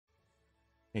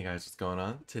Hey guys, what's going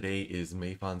on? Today is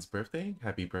Mei Fan's birthday.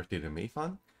 Happy birthday to Mei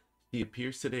Fan. He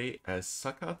appears today as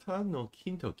Sakata no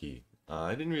Kintoki.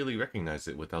 I didn't really recognize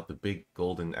it without the big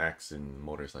golden axe and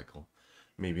motorcycle.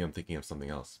 Maybe I'm thinking of something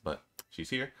else, but she's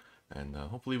here, and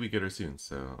hopefully we get her soon.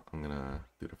 So I'm gonna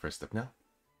do the first step now.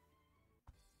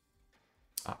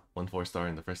 One 4-star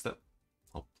in the first step.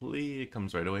 Hopefully it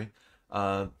comes right away.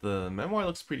 The memoir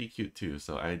looks pretty cute too,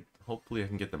 so hopefully I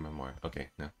can get the memoir.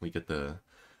 Okay, no, we get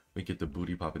the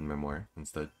booty poppin' memoir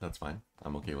instead. That's fine.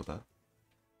 I'm okay with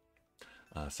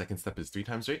that. Second step is 3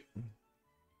 times rate.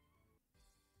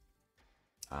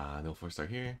 No 4-star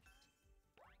here.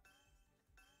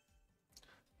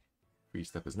 Free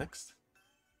step is next.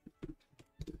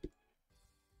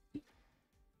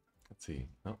 Let's see.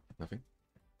 Oh, nothing.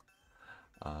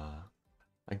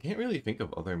 I can't really think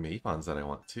of other Mei Fans that I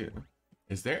want too.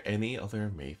 Is there any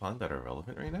other Mei Fan that are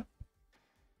relevant right now?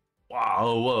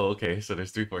 Wow, whoa, okay, so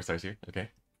there's 3 4-stars here. Okay.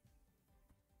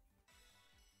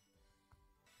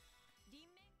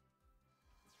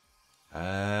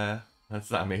 That's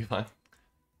not Mei Fan.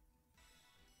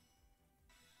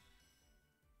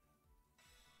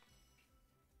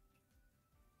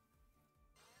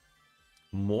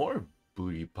 More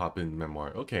booty poppin'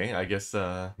 memoir. Okay, I guess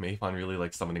Mei Fan really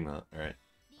likes summoning that. Alright.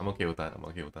 I'm okay with that. I'm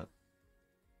okay with that.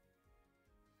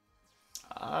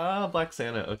 Black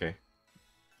Santa. Okay.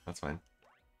 That's fine.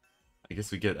 I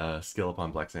guess we get skill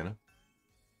upon Black Santa.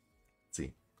 Let's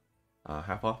see.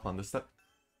 Half off on this step.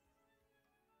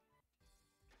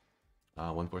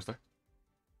 1 4-star.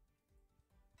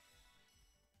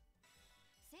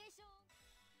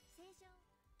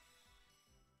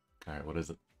 Alright, what is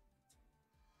it?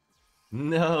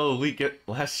 No, we get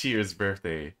last year's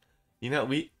birthday. You know,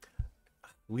 we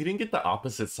didn't get the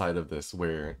opposite side of this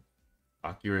where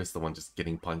Akira is the one just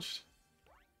getting punched.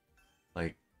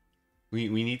 Like, we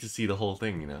need to see the whole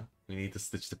thing, you know? We need to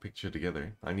stitch the picture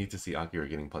together. I need to see Akira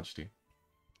getting punched too.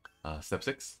 Step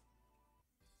 6.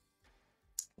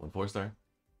 1 4-star.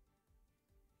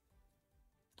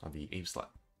 On the 8th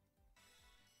slot.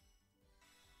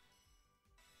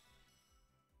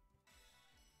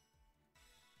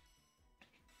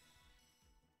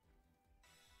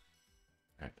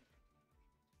 Alright.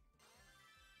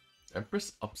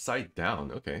 Empress upside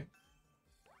down, okay.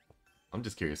 I'm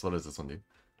just curious, what does this one do?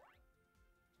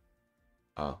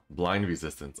 Blind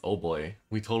resistance. Oh boy,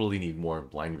 we totally need more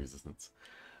blind resistance.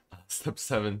 Step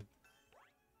 7.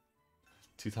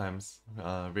 2 times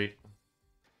rate.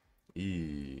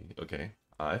 Okay.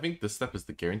 I think this step is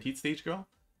the guaranteed stage girl.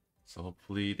 So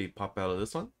hopefully they pop out of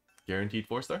this one. Guaranteed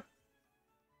 4-star.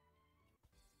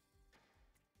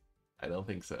 I don't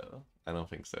think so. I don't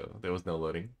think so. There was no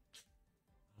loading.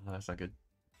 That's not good.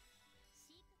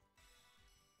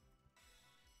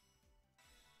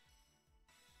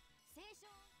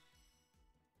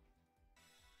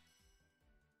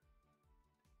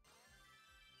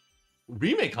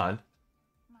 Remake on?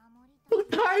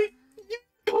 Hi!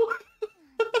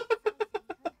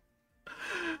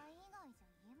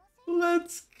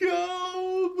 Let's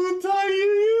go!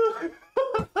 Butai!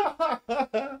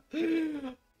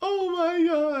 Oh my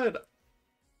god!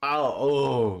 Ow,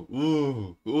 oh,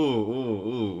 ooh, ooh, ooh,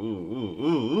 ooh, ooh, ooh,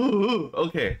 ooh, ooh.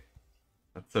 Okay.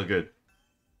 That's so good.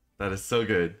 That is so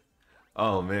good.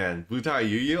 Oh man, Butai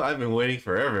Yu, I've been waiting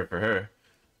forever for her.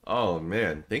 Oh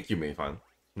man, thank you, Mei Fan.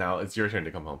 Now it's your turn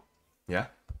to come home. Yeah?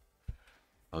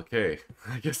 Okay,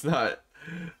 I guess not.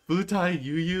 Butai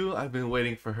Yu, I've been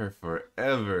waiting for her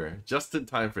forever. Just in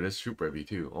time for this troop review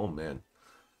too. Oh man.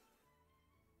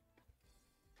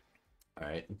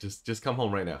 Alright, just come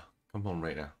home right now. Come home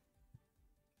right now.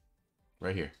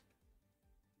 Right here.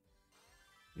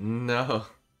 No.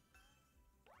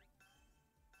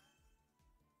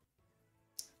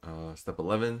 Step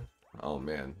 11. Oh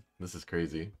man, this is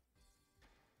crazy.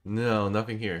 No,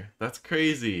 nothing here. That's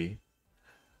crazy.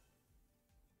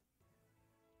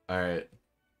 Alright.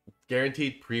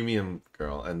 Guaranteed premium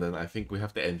girl, and then I think we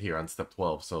have to end here on step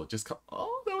 12. So just come.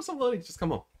 Oh, there was some loading. Just come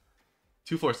home.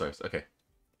 2 4-stars. Okay.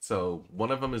 So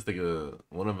one of them is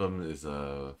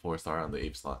a 4-star on the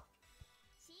 8th slot.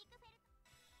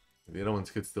 The other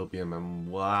ones could still be a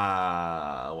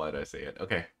wow. Why did I say it?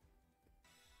 Okay.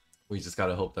 We just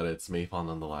gotta hope that it's Mei Fan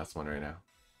on the last one right now.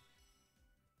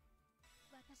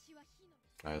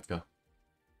 Alright, let's go.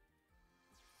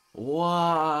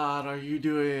 What are you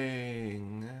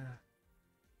doing?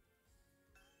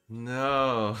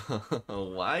 No.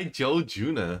 Why Joe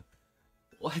Juna?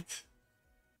 What?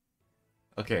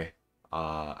 Okay.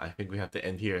 I think we have to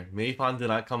end here. Mei Fan did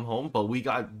not come home, but we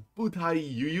got Butai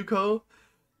Yuyuko.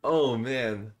 Oh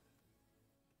man.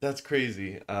 That's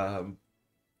crazy.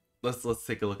 Let's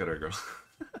take a look at our girl.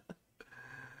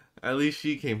 At least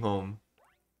she came home.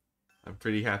 I'm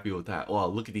pretty happy with that. Wow,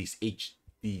 look at these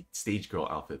the stage girl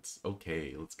outfits.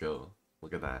 Okay, let's go.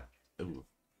 Look at that. Ooh.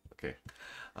 Okay.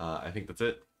 I think that's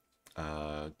it.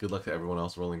 Good luck to everyone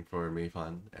else rolling for Mei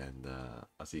Fan, and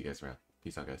I'll see you guys around.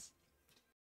 Peace out, guys.